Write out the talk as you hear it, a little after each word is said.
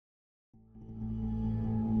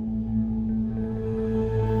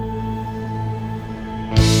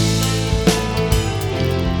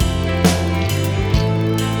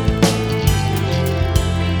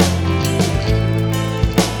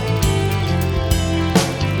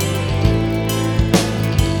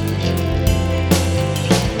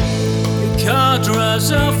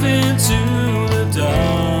drives off into the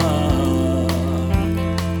dark.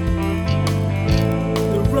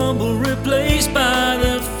 The rumble replaced by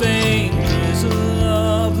the faint drizzle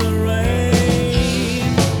of the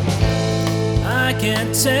rain. I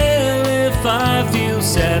can't tell if I feel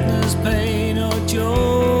sadness, pain, or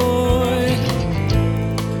joy.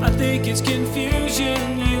 I think it's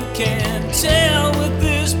confusion, you can't tell with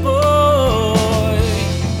this boy.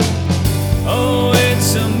 Oh,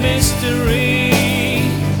 it's a mystery,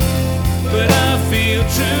 but I feel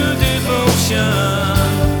true devotion.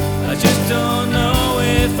 I just don't know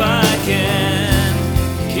if I can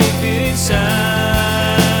keep it inside.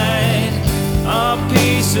 A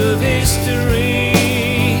piece of history,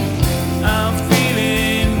 I'm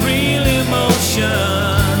feeling real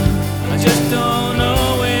emotion. I just don't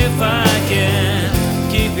know if I can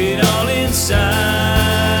keep it all inside.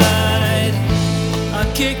 I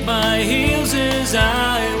kick my heels as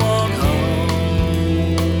I walk home.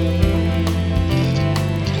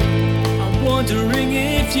 I'm wondering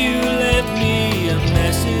if you left me a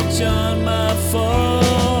message on my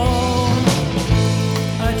phone.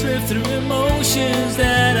 I drift through emotions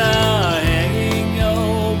that are hanging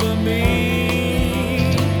over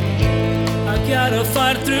me. I gotta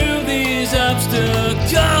fight through these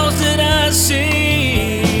obstacles that I see.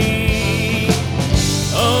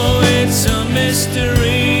 Oh, it's a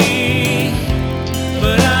mystery,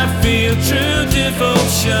 but I feel true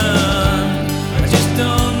devotion. I just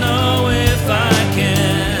don't know if I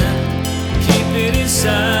can keep it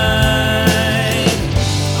inside.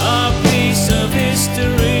 A piece of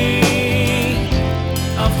history,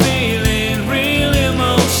 I'm feeling real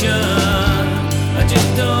emotion. I just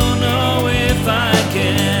don't know if I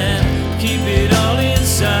can keep it all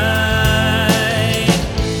inside.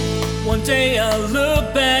 One day I'll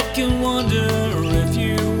look back and wonder if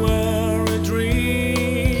you were a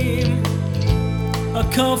dream. A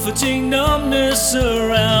comforting numbness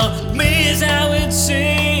around me is how it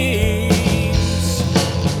seems.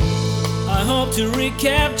 I hope to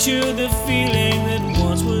recapture the feeling that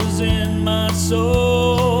once was in my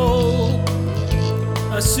soul.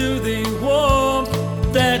 A soothing warmth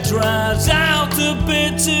that drives out the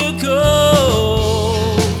bitter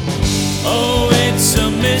cold. Oh, it's a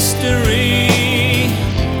mystery,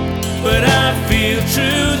 but I feel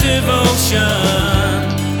true devotion.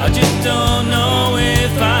 I just don't know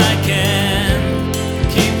if I can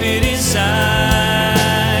keep it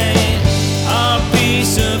inside. A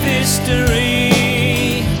piece of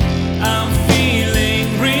history, I'm feeling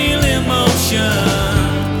real emotion.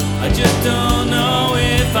 I just don't know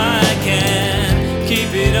if I can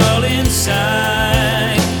keep it all inside.